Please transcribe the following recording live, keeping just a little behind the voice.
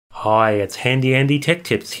Hi, it's Handy Andy Tech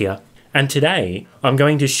Tips here, and today I'm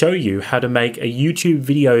going to show you how to make a YouTube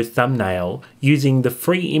video thumbnail using the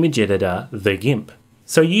free image editor, the GIMP.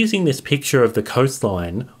 So using this picture of the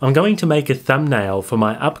coastline, I'm going to make a thumbnail for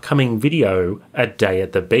my upcoming video, A Day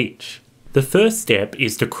at the Beach. The first step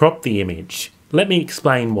is to crop the image. Let me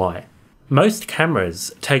explain why. Most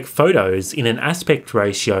cameras take photos in an aspect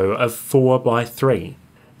ratio of 4:3.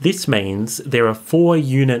 This means there are 4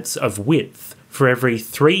 units of width for every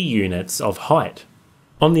 3 units of height.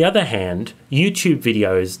 On the other hand, YouTube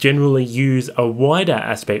videos generally use a wider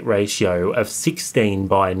aspect ratio of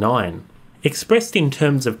 16:9. Expressed in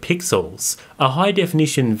terms of pixels, a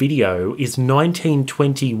high-definition video is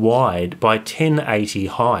 1920 wide by 1080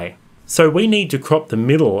 high. So we need to crop the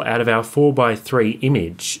middle out of our 4:3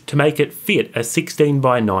 image to make it fit a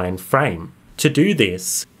 16:9 frame. To do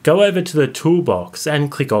this, go over to the toolbox and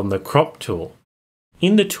click on the crop tool.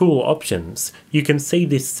 In the tool options, you can see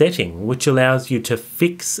this setting which allows you to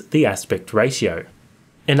fix the aspect ratio.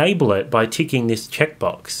 Enable it by ticking this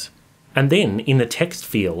checkbox. And then in the text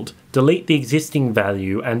field, delete the existing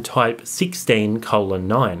value and type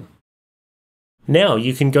 16:9. Now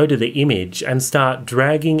you can go to the image and start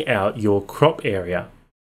dragging out your crop area.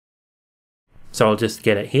 So I'll just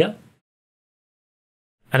get it here.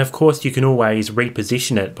 And of course you can always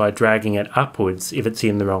reposition it by dragging it upwards if it's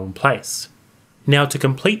in the wrong place. Now to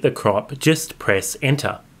complete the crop, just press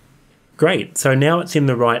enter. Great, so now it's in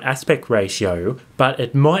the right aspect ratio, but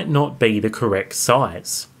it might not be the correct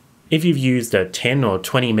size. If you've used a 10 or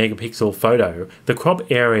 20 megapixel photo, the crop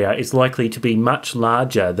area is likely to be much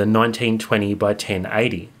larger than 1920 by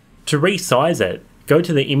 1080. To resize it, go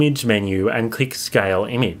to the image menu and click Scale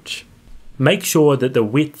Image. Make sure that the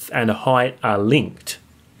width and height are linked.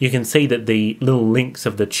 You can see that the little links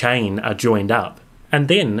of the chain are joined up. And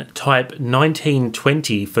then type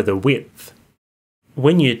 1920 for the width.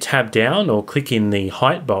 When you tab down or click in the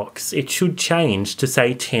height box, it should change to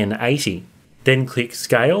say 1080. Then click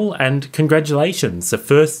Scale and congratulations, the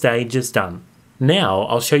first stage is done. Now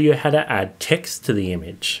I'll show you how to add text to the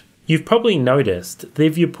image. You've probably noticed that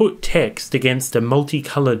if you put text against a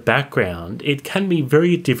multicolored background, it can be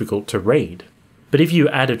very difficult to read. But if you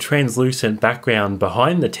add a translucent background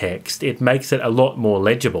behind the text, it makes it a lot more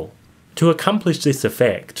legible. To accomplish this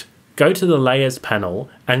effect, go to the Layers panel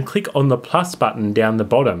and click on the plus button down the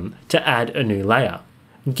bottom to add a new layer.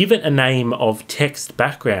 Give it a name of Text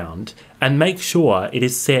Background and make sure it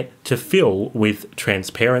is set to Fill with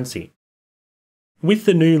Transparency. With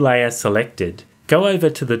the new layer selected, go over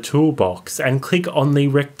to the toolbox and click on the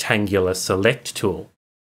Rectangular Select tool.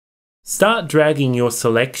 Start dragging your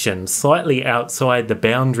selection slightly outside the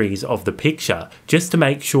boundaries of the picture just to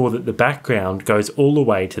make sure that the background goes all the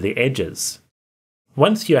way to the edges.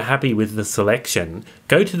 Once you're happy with the selection,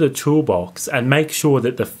 go to the toolbox and make sure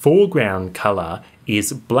that the foreground colour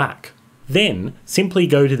is black. Then simply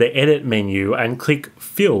go to the Edit menu and click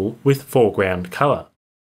Fill with Foreground Colour.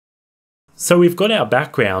 So we've got our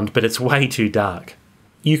background, but it's way too dark.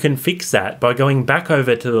 You can fix that by going back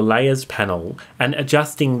over to the Layers panel and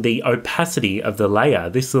adjusting the opacity of the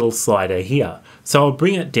layer, this little slider here. So I'll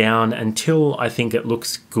bring it down until I think it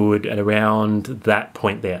looks good at around that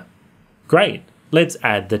point there. Great, let's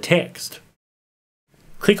add the text.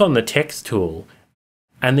 Click on the Text tool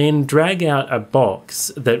and then drag out a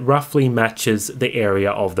box that roughly matches the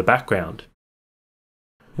area of the background.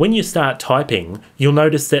 When you start typing, you'll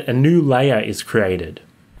notice that a new layer is created,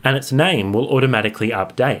 and its name will automatically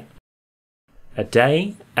update. A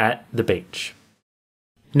Day at the Beach.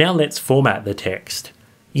 Now let's format the text.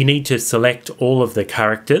 You need to select all of the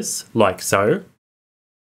characters, like so,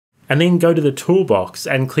 and then go to the toolbox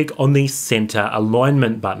and click on the Center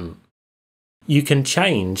Alignment button. You can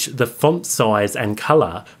change the font size and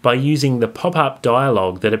colour by using the pop-up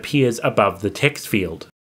dialog that appears above the text field.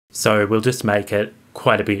 So we'll just make it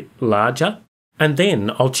quite a bit larger. And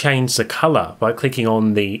then I'll change the colour by clicking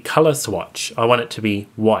on the colour swatch. I want it to be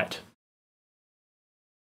white.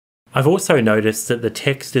 I've also noticed that the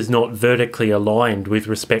text is not vertically aligned with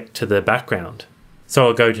respect to the background. So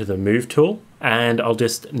I'll go to the Move tool and I'll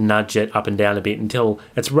just nudge it up and down a bit until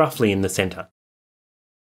it's roughly in the centre.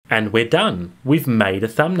 And we're done. We've made a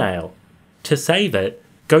thumbnail. To save it,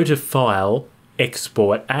 go to File,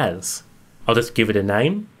 Export As. I'll just give it a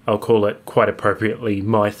name. I'll call it quite appropriately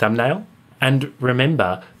My Thumbnail. And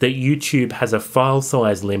remember that YouTube has a file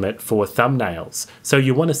size limit for thumbnails, so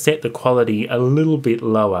you want to set the quality a little bit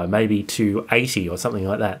lower, maybe to 80 or something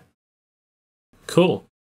like that. Cool.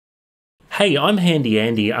 Hey, I'm Handy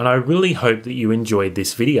Andy and I really hope that you enjoyed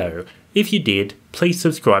this video. If you did, please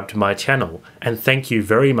subscribe to my channel and thank you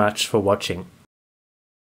very much for watching.